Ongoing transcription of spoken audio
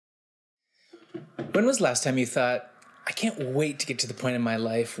When was the last time you thought, I can't wait to get to the point in my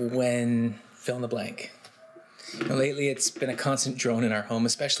life when fill in the blank? Lately, it's been a constant drone in our home,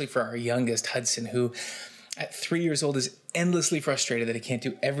 especially for our youngest, Hudson, who at 3 years old is endlessly frustrated that he can't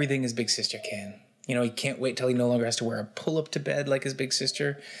do everything his big sister can. He can't wait till he no longer has to wear a pull-up to bed like his big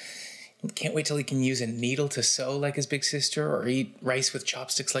sister. He can't wait till he can use a needle to sew like his big sister or eat rice with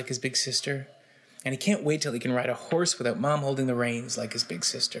chopsticks like his big sister. And he can't wait till he can ride a horse without mom holding the reins like his big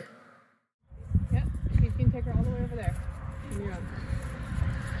sister. Yep, you can take her all the way over there. On your own.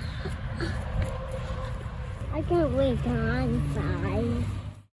 I can't wait to outside.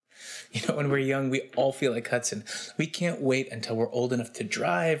 When we're young, we all feel like Hudson. We can't wait until we're old enough to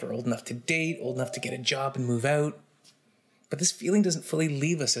drive or old enough to date, old enough to get a job and move out. But this feeling doesn't fully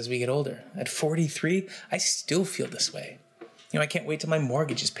leave us as we get older. At 43, I still feel this way. I can't wait till my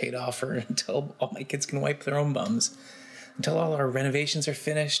mortgage is paid off or until all my kids can wipe their own bums, until all our renovations are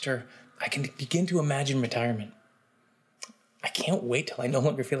finished, or I can begin to imagine retirement. I can't wait till I no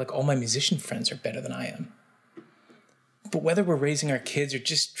longer feel like all my musician friends are better than I am. But whether we're raising our kids or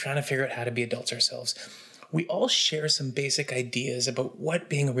just trying to figure out how to be adults ourselves, we all share some basic ideas about what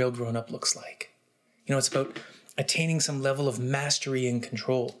being a real grown-up looks like. It's about attaining some level of mastery and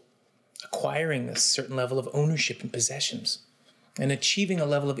control, acquiring a certain level of ownership and possessions, and achieving a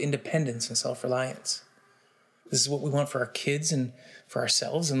level of independence and self-reliance. This is what we want for our kids and for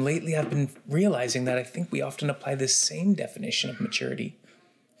ourselves, and lately I've been realizing that I think we often apply this same definition of maturity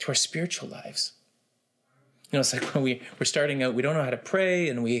to our spiritual lives. It's like when we're starting out, we don't know how to pray,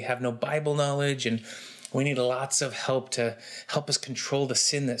 and we have no Bible knowledge, and we need lots of help to help us control the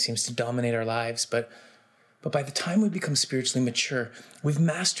sin that seems to dominate our lives. But by the time we become spiritually mature, we've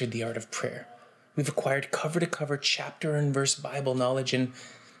mastered the art of prayer. We've acquired cover-to-cover chapter and verse Bible knowledge, and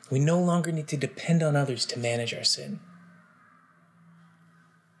we no longer need to depend on others to manage our sin.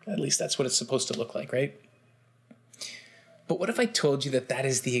 At least that's what it's supposed to look like, right? But what if I told you that that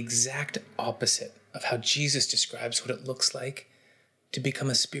is the exact opposite of how Jesus describes what it looks like to become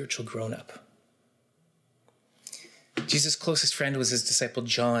a spiritual grown-up? Jesus' closest friend was his disciple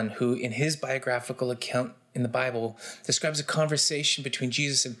John, who in his biographical account in the Bible describes a conversation between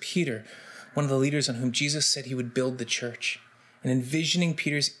Jesus and Peter, one of the leaders on whom Jesus said he would build the church. And envisioning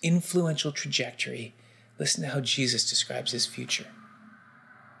Peter's influential trajectory, listen to how Jesus describes his future.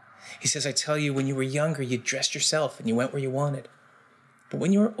 He says, I tell you, when you were younger, you dressed yourself and you went where you wanted. But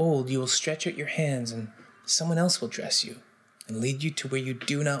when you are old, you will stretch out your hands and someone else will dress you and lead you to where you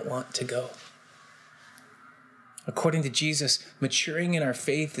do not want to go. According to Jesus, maturing in our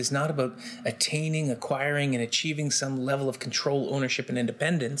faith is not about attaining, acquiring, and achieving some level of control, ownership, and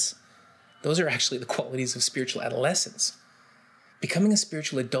independence. Those are actually the qualities of spiritual adolescence. Becoming a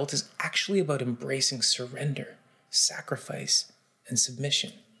spiritual adult is actually about embracing surrender, sacrifice, and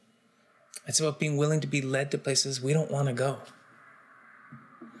submission. It's about being willing to be led to places we don't want to go.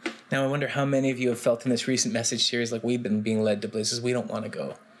 Now, I wonder how many of you have felt in this recent message series like we've been being led to places we don't want to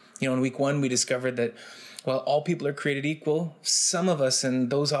go. In week 1, we discovered that while all people are created equal, some of us,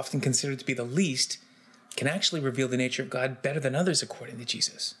 and those often considered to be the least, can actually reveal the nature of God better than others according to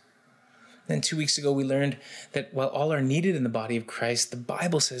Jesus. Then 2 weeks ago, we learned that while all are needed in the body of Christ, the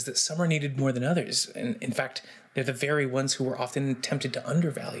Bible says that some are needed more than others. And in fact, they're the very ones who we're often tempted to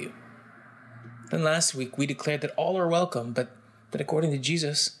undervalue. Then last week, we declared that all are welcome, but that according to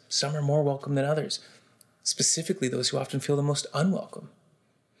Jesus, some are more welcome than others, specifically those who often feel the most unwelcome.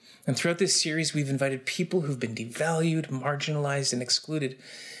 And throughout this series, we've invited people who've been devalued, marginalized, and excluded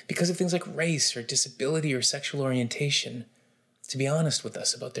because of things like race or disability or sexual orientation to be honest with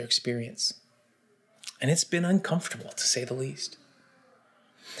us about their experience. And it's been uncomfortable, to say the least.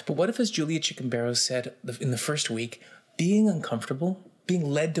 But what if, as Julia Chicken-Barrow said in the first week, being uncomfortable, being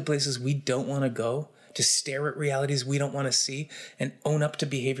led to places we don't want to go, to stare at realities we don't want to see, and own up to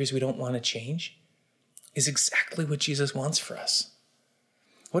behaviors we don't want to change, is exactly what Jesus wants for us?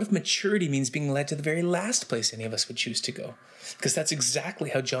 What if maturity means being led to the very last place any of us would choose to go? Because that's exactly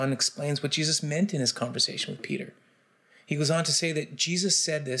how John explains what Jesus meant in his conversation with Peter. He goes on to say that Jesus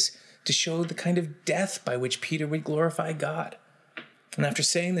said this to show the kind of death by which Peter would glorify God. And after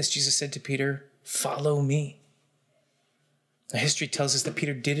saying this, Jesus said to Peter, "Follow me." Now, history tells us that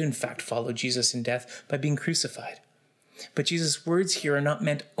Peter did in fact follow Jesus in death by being crucified. But Jesus' words here are not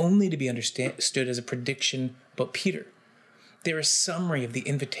meant only to be understood as a prediction about Peter. They're a summary of the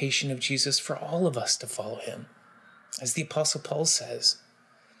invitation of Jesus for all of us to follow him. As the Apostle Paul says,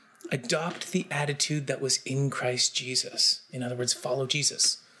 adopt the attitude that was in Christ Jesus. In other words, follow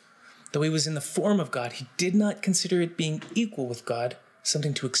Jesus. Though he was in the form of God, he did not consider it being equal with God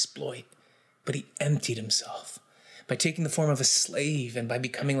something to exploit, but he emptied himself by taking the form of a slave and by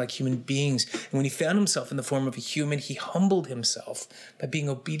becoming like human beings. And when he found himself in the form of a human, he humbled himself by being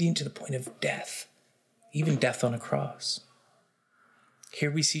obedient to the point of death, even death on a cross. Here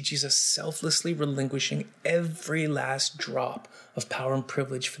we see Jesus selflessly relinquishing every last drop of power and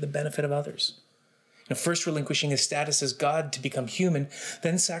privilege for the benefit of others. First relinquishing his status as God to become human,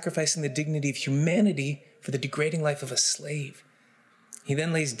 then sacrificing the dignity of humanity for the degrading life of a slave. He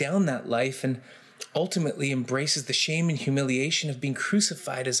then lays down that life and ultimately embraces the shame and humiliation of being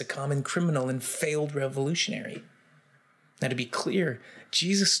crucified as a common criminal and failed revolutionary. Now, to be clear,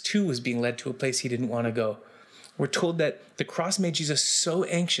 Jesus too was being led to a place he didn't want to go. We're told that the cross made Jesus so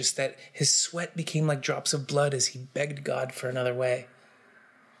anxious that his sweat became like drops of blood as he begged God for another way.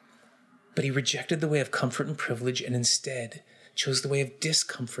 But he rejected the way of comfort and privilege and instead chose the way of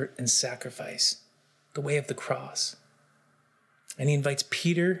discomfort and sacrifice, the way of the cross. And he invites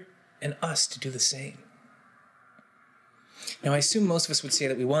Peter and us to do the same. Now, I assume most of us would say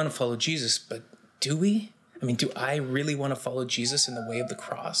that we want to follow Jesus, but do we? Do I really want to follow Jesus in the way of the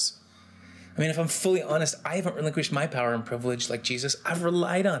cross? If I'm fully honest, I haven't relinquished my power and privilege like Jesus. I've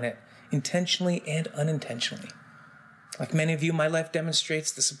relied on it, intentionally and unintentionally. Like many of you, my life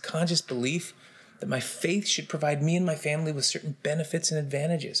demonstrates the subconscious belief that my faith should provide me and my family with certain benefits and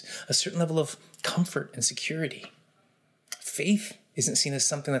advantages, a certain level of comfort and security. Faith isn't seen as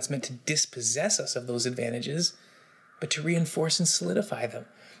something that's meant to dispossess us of those advantages, but to reinforce and solidify them,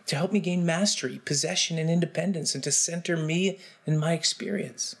 to help me gain mastery, possession, and independence, and to center me and my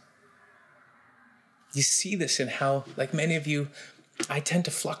experience. You see this in how, like many of you, I tend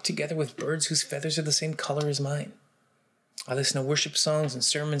to flock together with birds whose feathers are the same color as mine. I listen to worship songs and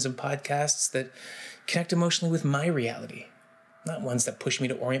sermons and podcasts that connect emotionally with my reality, not ones that push me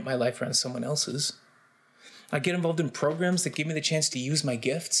to orient my life around someone else's. I get involved in programs that give me the chance to use my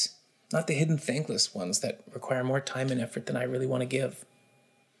gifts, not the hidden thankless ones that require more time and effort than I really want to give.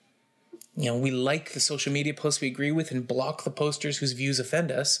 We like the social media posts we agree with and block the posters whose views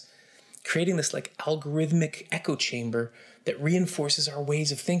offend us, creating this algorithmic echo chamber that reinforces our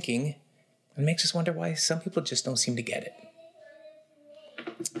ways of thinking and makes us wonder why some people just don't seem to get it.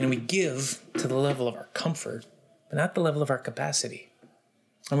 And we give to the level of our comfort, but not the level of our capacity.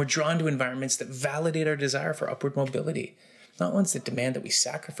 And we're drawn to environments that validate our desire for upward mobility, not ones that demand that we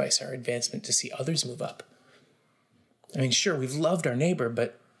sacrifice our advancement to see others move up. Sure, we've loved our neighbor,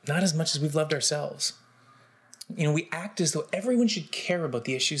 but not as much as we've loved ourselves. We act as though everyone should care about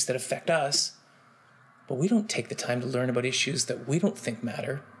the issues that affect us, but we don't take the time to learn about issues that we don't think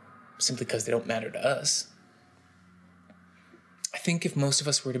matter, simply because they don't matter to us. I think if most of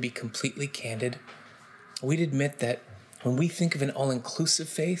us were to be completely candid, we'd admit that when we think of an all-inclusive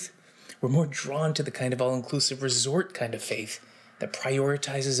faith, we're more drawn to the kind of all-inclusive resort kind of faith that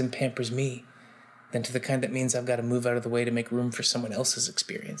prioritizes and pampers me than to the kind that means I've got to move out of the way to make room for someone else's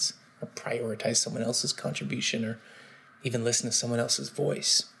experience, or prioritize someone else's contribution, or even listen to someone else's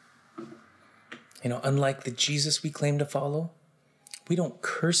voice. Unlike the Jesus we claim to follow, we don't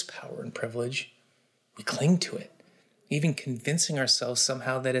curse power and privilege. We cling to it, even convincing ourselves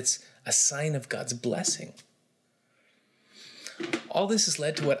somehow that it's a sign of God's blessing. All this has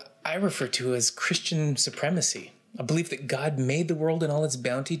led to what I refer to as Christian supremacy, a belief that God made the world and all its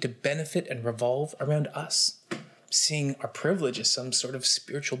bounty to benefit and revolve around us, seeing our privilege as some sort of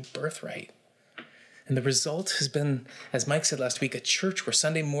spiritual birthright. And the result has been, as Mike said last week, a church where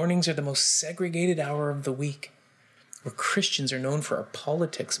Sunday mornings are the most segregated hour of the week, where Christians are known for our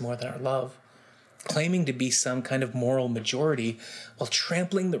politics more than our love, claiming to be some kind of moral majority while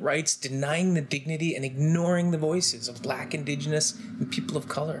trampling the rights, denying the dignity, and ignoring the voices of Black, Indigenous, and people of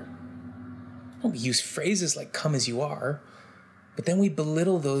color. We use phrases like "come as you are," but then we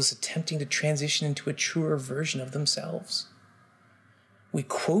belittle those attempting to transition into a truer version of themselves. We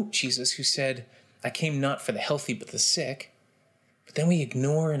quote Jesus, who said, "I came not for the healthy but the sick," but then we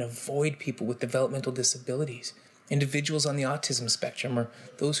ignore and avoid people with developmental disabilities, individuals on the autism spectrum, or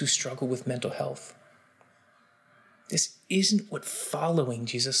those who struggle with mental health. This isn't what following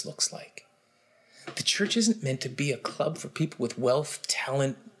Jesus looks like. The church isn't meant to be a club for people with wealth,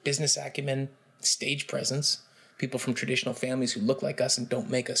 talent, business acumen, stage presence, people from traditional families who look like us and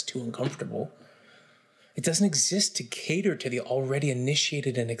don't make us too uncomfortable. It doesn't exist to cater to the already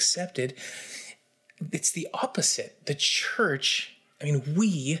initiated and accepted. It's the opposite. The church,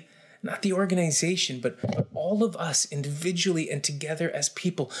 we, not the organization, but all of us individually and together as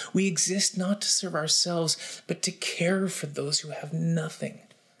people, we exist not to serve ourselves, but to care for those who have nothing,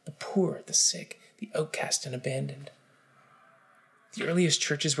 the poor, the sick, the outcast and abandoned. The earliest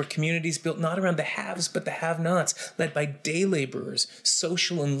churches were communities built not around the haves, but the have-nots, led by day laborers,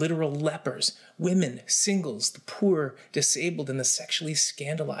 social and literal lepers, women, singles, the poor, disabled, and the sexually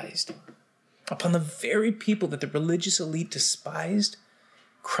scandalized. Upon the very people that the religious elite despised,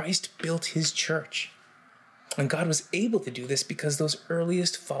 Christ built his church. And God was able to do this because those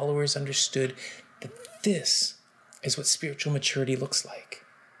earliest followers understood that this is what spiritual maturity looks like.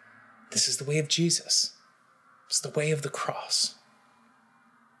 This is the way of Jesus. It's the way of the cross.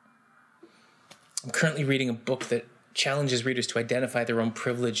 I'm currently reading a book that challenges readers to identify their own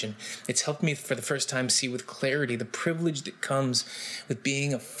privilege, and it's helped me for the first time see with clarity the privilege that comes with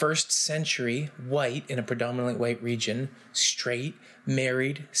being a first century white in a predominantly white region, straight,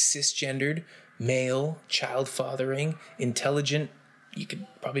 married, cisgendered, male, child fathering, intelligent, you could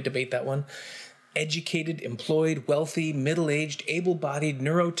probably debate that one, educated, employed, wealthy, middle-aged, able-bodied,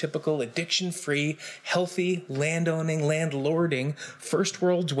 neurotypical, addiction-free, healthy, landowning, landlording,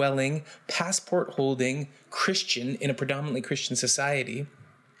 first-world dwelling, passport-holding, Christian in a predominantly Christian society,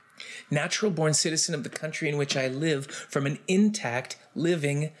 natural-born citizen of the country in which I live from an intact,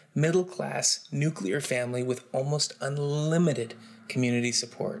 living, middle-class, nuclear family with almost unlimited community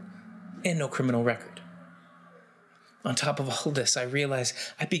support and no criminal record. On top of all this, I realized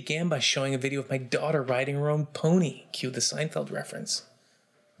I began by showing a video of my daughter riding her own pony, cue the Seinfeld reference.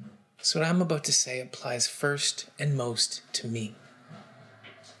 So what I'm about to say applies first and most to me.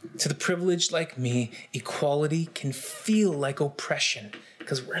 To the privileged like me, equality can feel like oppression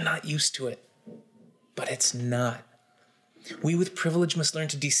because we're not used to it. But it's not. We with privilege must learn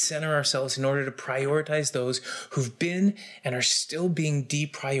to decenter ourselves in order to prioritize those who've been and are still being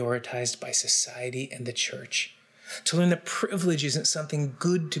deprioritized by society and the church. To learn that privilege isn't something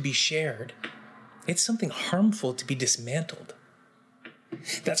good to be shared. It's something harmful to be dismantled.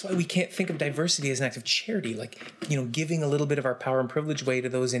 That's why we can't think of diversity as an act of charity, like, giving a little bit of our power and privilege away to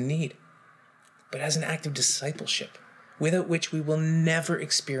those in need, but as an act of discipleship, without which we will never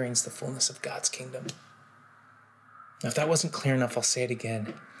experience the fullness of God's kingdom. Now, if that wasn't clear enough, I'll say it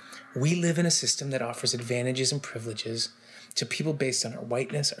again. We live in a system that offers advantages and privileges to people based on our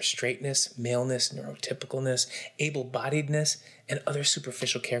whiteness, our straightness, maleness, neurotypicalness, able-bodiedness, and other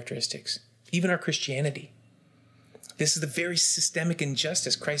superficial characteristics, even our Christianity. This is the very systemic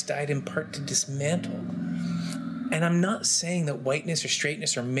injustice Christ died in part to dismantle. And I'm not saying that whiteness or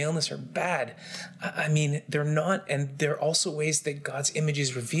straightness or maleness are bad. I mean, they're not, and they're also ways that God's image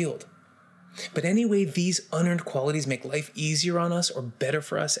is revealed. But anyway, these unearned qualities make life easier on us or better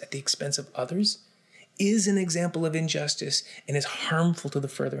for us at the expense of others is an example of injustice and is harmful to the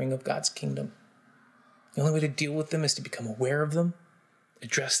furthering of God's kingdom. The only way to deal with them is to become aware of them,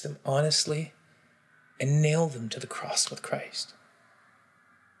 address them honestly, and nail them to the cross with Christ.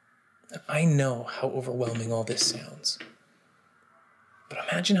 Now, I know how overwhelming all this sounds, but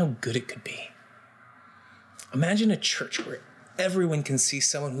imagine how good it could be. Imagine a church where everyone can see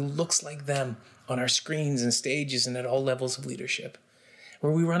someone who looks like them on our screens and stages and at all levels of leadership,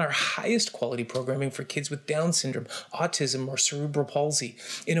 where we run our highest quality programming for kids with Down syndrome, autism, or cerebral palsy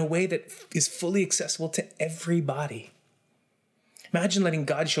in a way that is fully accessible to everybody. Imagine letting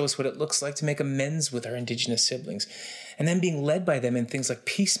God show us what it looks like to make amends with our Indigenous siblings, and then being led by them in things like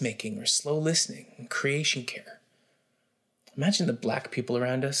peacemaking or slow listening and creation care. Imagine the Black people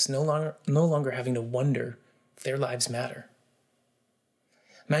around us no longer having to wonder if their lives matter.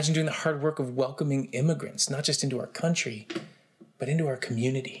 Imagine doing the hard work of welcoming immigrants, not just into our country, but into our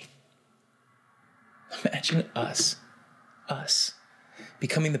community. Imagine us,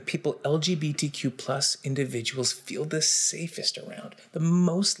 becoming the people LGBTQ plus individuals feel the safest around, the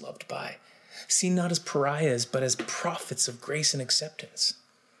most loved by, seen not as pariahs, but as prophets of grace and acceptance.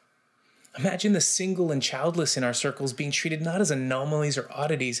 Imagine the single and childless in our circles being treated not as anomalies or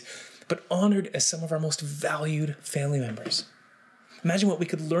oddities, but honored as some of our most valued family members. Imagine what we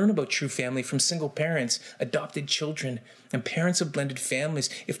could learn about true family from single parents, adopted children, and parents of blended families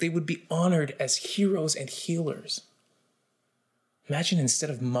if they would be honored as heroes and healers. Imagine instead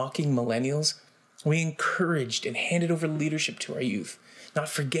of mocking millennials, we encouraged and handed over leadership to our youth, not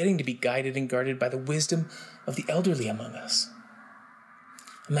forgetting to be guided and guarded by the wisdom of the elderly among us.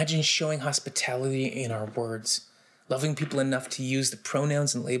 Imagine showing hospitality in our words, loving people enough to use the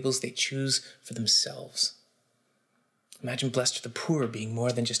pronouns and labels they choose for themselves. Imagine blessed are the poor being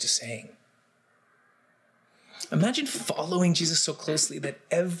more than just a saying. Imagine following Jesus so closely that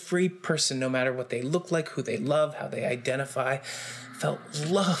every person, no matter what they look like, who they love, how they identify, felt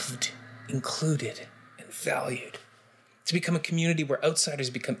loved, included, and valued. To become a community where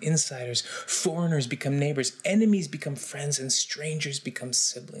outsiders become insiders, foreigners become neighbors, enemies become friends, and strangers become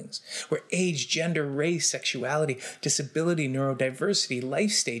siblings. Where age, gender, race, sexuality, disability, neurodiversity,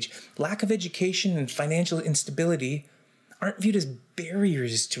 life stage, lack of education, and financial instability aren't viewed as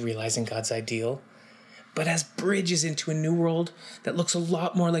barriers to realizing God's ideal, but as bridges into a new world that looks a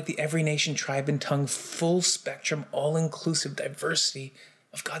lot more like the every nation, tribe, and tongue, full spectrum, all-inclusive diversity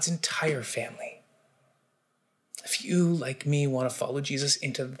of God's entire family. If you, like me, want to follow Jesus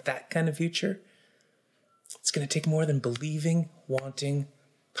into that kind of future, it's going to take more than believing, wanting,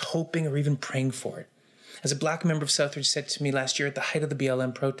 hoping, or even praying for it. As a Black member of Southridge said to me last year at the height of the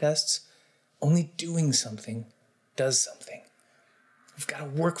BLM protests, only doing something does something. We've got to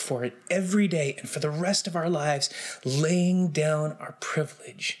work for it every day and for the rest of our lives, laying down our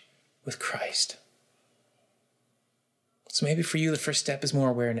privilege with Christ. So maybe for you, the first step is more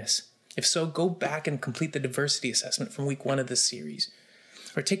awareness. If so, go back and complete the diversity assessment from week 1 of this series.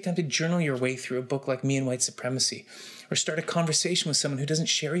 Or take time to journal your way through a book like Me and White Supremacy. Or start a conversation with someone who doesn't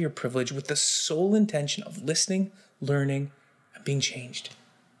share your privilege with the sole intention of listening, learning, and being changed.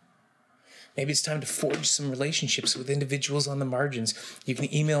 Maybe it's time to forge some relationships with individuals on the margins. You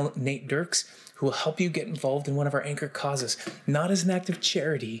can email Nate Dirks, who will help you get involved in one of our anchor causes, not as an act of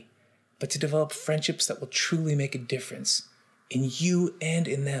charity, but to develop friendships that will truly make a difference in you and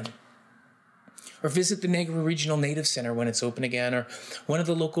in them. Or visit the Niagara Regional Native Center when it's open again, or one of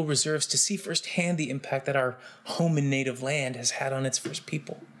the local reserves to see firsthand the impact that our home in native land has had on its first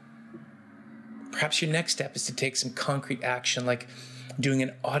people. Perhaps your next step is to take some concrete action, like doing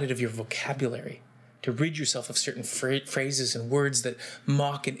an audit of your vocabulary, to rid yourself of certain phrases and words that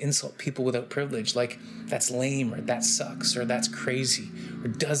mock and insult people without privilege, like that's lame, or that sucks, or that's crazy, or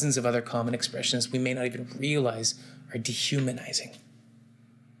dozens of other common expressions we may not even realize are dehumanizing.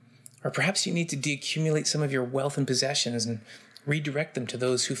 Or perhaps you need to deaccumulate some of your wealth and possessions and redirect them to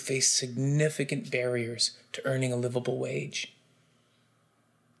those who face significant barriers to earning a livable wage.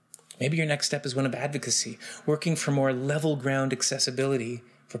 Maybe your next step is one of advocacy, working for more level ground accessibility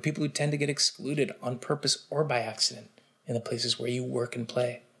for people who tend to get excluded on purpose or by accident in the places where you work and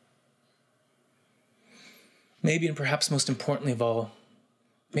play. Maybe, and perhaps most importantly of all,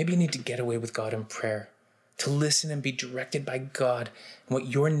 maybe you need to get away with God in prayer, to listen and be directed by God and what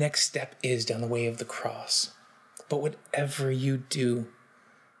your next step is down the way of the cross. But whatever you do,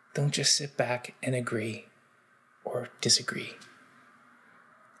 don't just sit back and agree or disagree.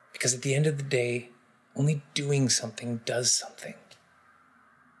 Because at the end of the day, only doing something does something.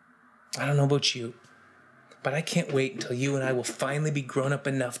 I don't know about you, but I can't wait until you and I will finally be grown up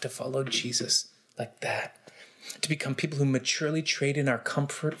enough to follow Jesus like that, to become people who maturely trade in our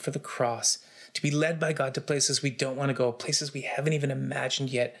comfort for the cross, to be led by God to places we don't want to go, places we haven't even imagined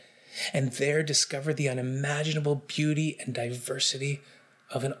yet, and there discover the unimaginable beauty and diversity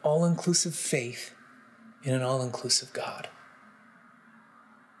of an all-inclusive faith in an all-inclusive God.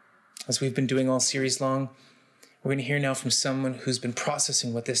 As we've been doing all series long, we're going to hear now from someone who's been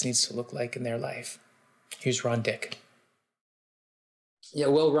processing what this needs to look like in their life. Here's Ron Dick. Yeah,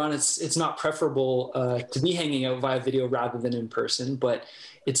 well, Ron, it's not preferable to be hanging out via video rather than in person, but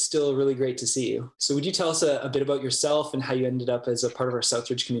it's still really great to see you. So would you tell us a bit about yourself and how you ended up as a part of our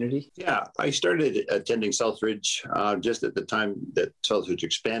Southridge community? Yeah, I started attending Southridge just at the time that Southridge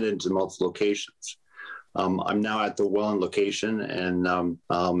expanded into multiple locations. I'm now at the Welland location, and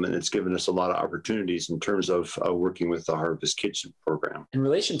it's given us a lot of opportunities in terms of working with the Harvest Kitchen program. In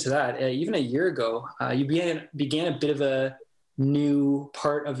relation to that, even a year ago, you began a bit of a new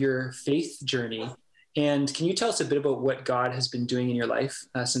part of your faith journey. And can you tell us a bit about what God has been doing in your life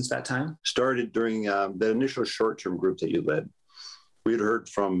since that time? Started during the initial short-term group that you led. We had heard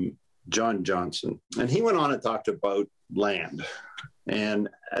from John Johnson, and he went on and talked about land. And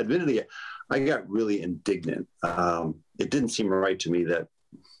admittedly, I got really indignant. It didn't seem right to me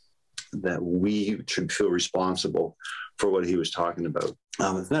that we should feel responsible for what he was talking about.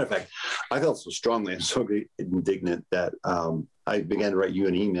 As a matter of fact, I felt so strongly and so indignant that I began to write you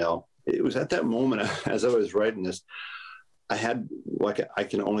an email. It was at that moment, as I was writing this, I had what I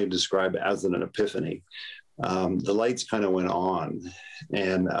can only describe as an epiphany. The lights kind of went on,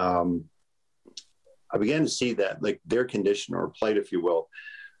 and I began to see that, like, their condition, or plight, if you will,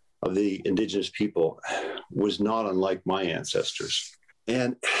 of the Indigenous people was not unlike my ancestors.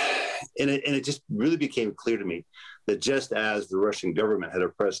 And it just really became clear to me that just as the Russian government had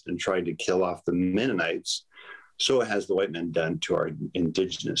oppressed and tried to kill off the Mennonites, so has the white men done to our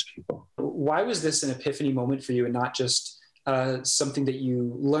Indigenous people. Why was this an epiphany moment for you and not just something that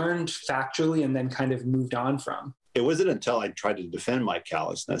you learned factually and then kind of moved on from? It wasn't until I tried to defend my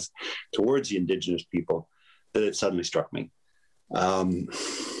callousness towards the Indigenous people that it suddenly struck me.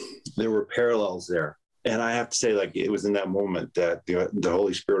 There were parallels there. And I have to say, like, it was in that moment that the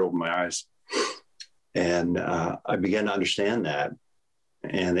Holy Spirit opened my eyes, and I began to understand that.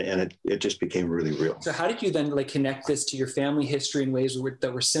 And it just became really real. So how did you then like connect this to your family history in ways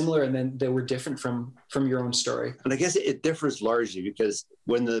that were similar and then that were different from your own story? And I guess it differs largely because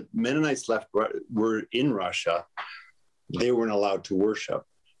when the Mennonites were in Russia, they weren't allowed to worship.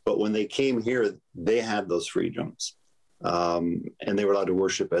 But when they came here, they had those freedoms, and they were allowed to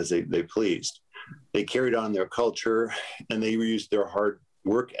worship as they pleased. They carried on their culture, and they used their hard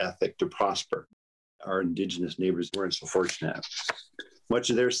work ethic to prosper. Our Indigenous neighbors weren't so fortunate. Much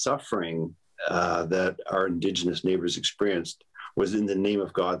of their suffering that our Indigenous neighbors experienced was in the name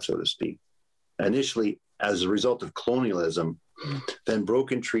of God, so to speak. Initially, as a result of colonialism, then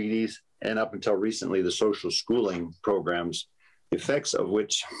broken treaties, and up until recently, the social schooling programs, effects of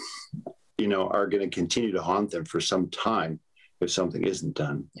which, are going to continue to haunt them for some time if something isn't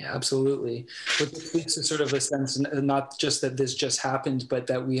done. Yeah, absolutely. But this speaks to sort of a sense, not just that this just happened, but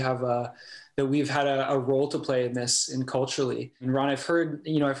that we've had a role to play in this, and culturally. And Ron, I've heard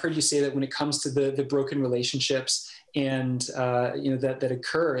you say that when it comes to the broken relationships and that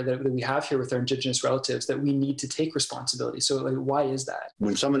occur that we have here with our Indigenous relatives, that we need to take responsibility. So like, why is that?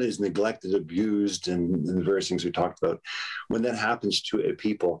 When someone is neglected, abused, and the various things we talked about, when that happens to a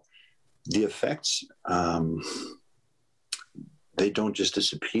people, the effects, they don't just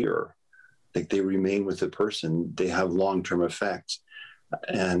disappear. Like, they remain with the person. They have long-term effects.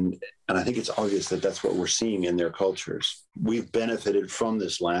 And I think it's obvious that that's what we're seeing in their cultures. We've benefited from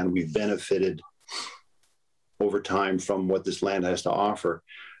this land. We've benefited over time from what this land has to offer,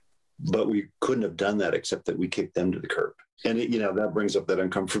 but we couldn't have done that except that we kicked them to the curb. And that brings up that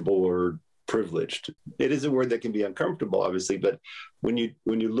uncomfortable word, privileged. It is a word that can be uncomfortable, obviously, but when you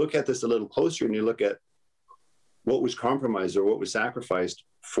look at this a little closer and you look at what was compromised or what was sacrificed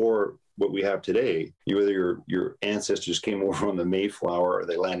for what we have today, whether your ancestors came over on the Mayflower or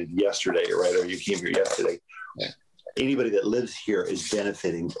they landed yesterday, right? Or you came here yesterday. Yeah. Anybody that lives here is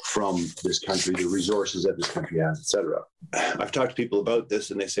benefiting from this country, the resources that this country has, et cetera. I've talked to people about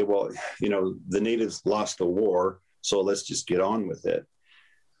this and they say, well, the natives lost the war, so let's just get on with it.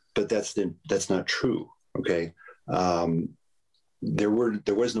 But that's not true. Okay. There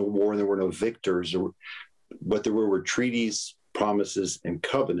was no war, there were no victors. What there were treaties, promises, and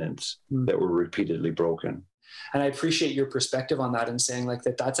covenants that were repeatedly broken. And I appreciate your perspective on that and saying like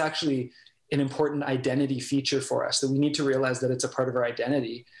that's actually an important identity feature for us, that we need to realize that it's a part of our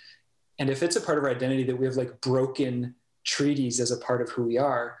identity. And if it's a part of our identity that we have like broken treaties as a part of who we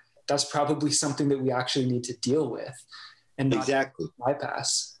are, that's probably something that we actually need to deal with and not exactly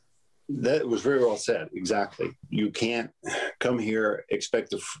bypass. That was very well said. Exactly. You can't come here,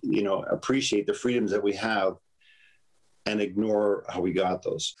 expect to, appreciate the freedoms that we have and ignore how we got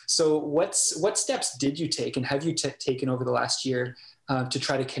those. So what steps did you take, and have you taken over the last year to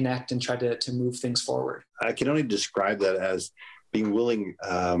try to connect and try to move things forward? I can only describe that as being willing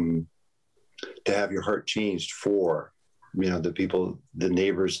to have your heart changed for, the people, the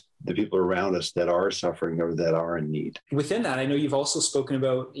neighbors, the people around us that are suffering or that are in need. Within that, I know you've also spoken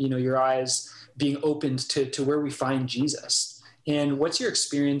about, your eyes being opened to where we find Jesus. And what's your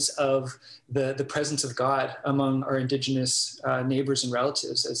experience of the presence of God among our Indigenous neighbors and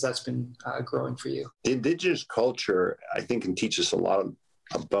relatives as that's been growing for you? The Indigenous culture, I think, can teach us a lot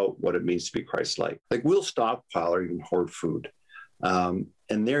about what it means to be Christ-like. Like, we'll stockpile or even hoard food.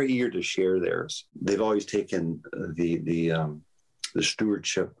 And they're eager to share theirs. They've always taken the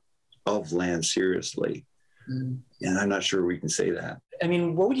stewardship of land seriously. And I'm not sure we can say that. I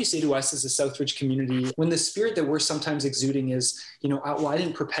mean, what would you say to us as a Southridge community when the spirit that we're sometimes exuding is, why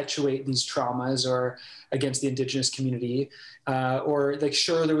didn't perpetuate these traumas or against the Indigenous community? Or like,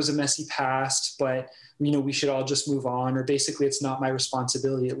 sure, there was a messy past, but, we should all just move on, or basically it's not my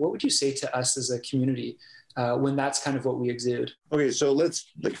responsibility. What would you say to us as a community when that's kind of what we exude? Okay, so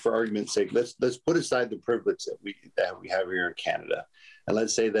let's, like, for argument's sake, let's put aside the privilege that we have here in Canada, and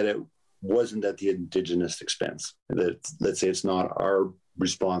let's say that it wasn't at the Indigenous expense. That, let's say, it's not our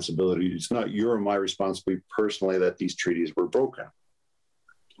responsibility. It's not your or my responsibility personally that these treaties were broken.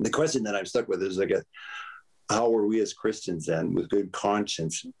 The question that I'm stuck with is, like, how are we as Christians then, with good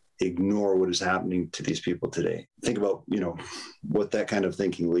conscience, ignore what is happening to these people today? Think about, what that kind of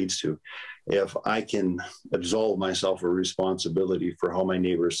thinking leads to. If I can absolve myself of responsibility for how my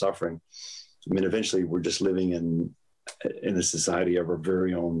neighbor is suffering, I mean, eventually we're just living in a society of our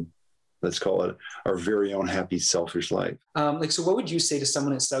very own, let's call it our very own happy, selfish life. So what would you say to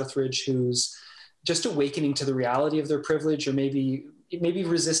someone at Southridge who's just awakening to the reality of their privilege, or maybe, maybe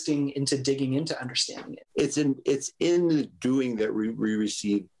resisting into digging into understanding it? It's in the doing that we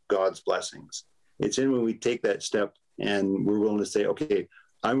receive God's blessings. It's in when we take that step and we're willing to say, okay,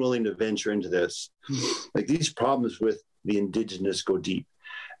 I'm willing to venture into this. Like, these problems with the Indigenous go deep,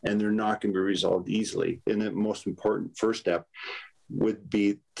 and they're not going to be resolved easily. And the most important first step would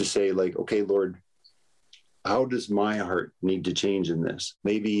be to say, like, okay, Lord, how does my heart need to change in this?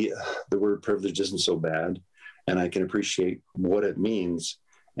 Maybe the word privilege isn't so bad, and I can appreciate what it means.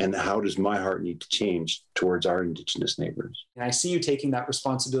 And how does my heart need to change towards our Indigenous neighbors? And I see you taking that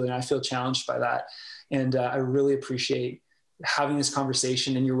responsibility, and I feel challenged by that. And I really appreciate having this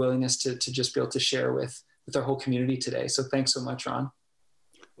conversation and your willingness to just be able to share with our whole community today. So thanks so much, Ron.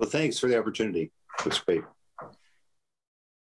 Well, thanks for the opportunity. It was great.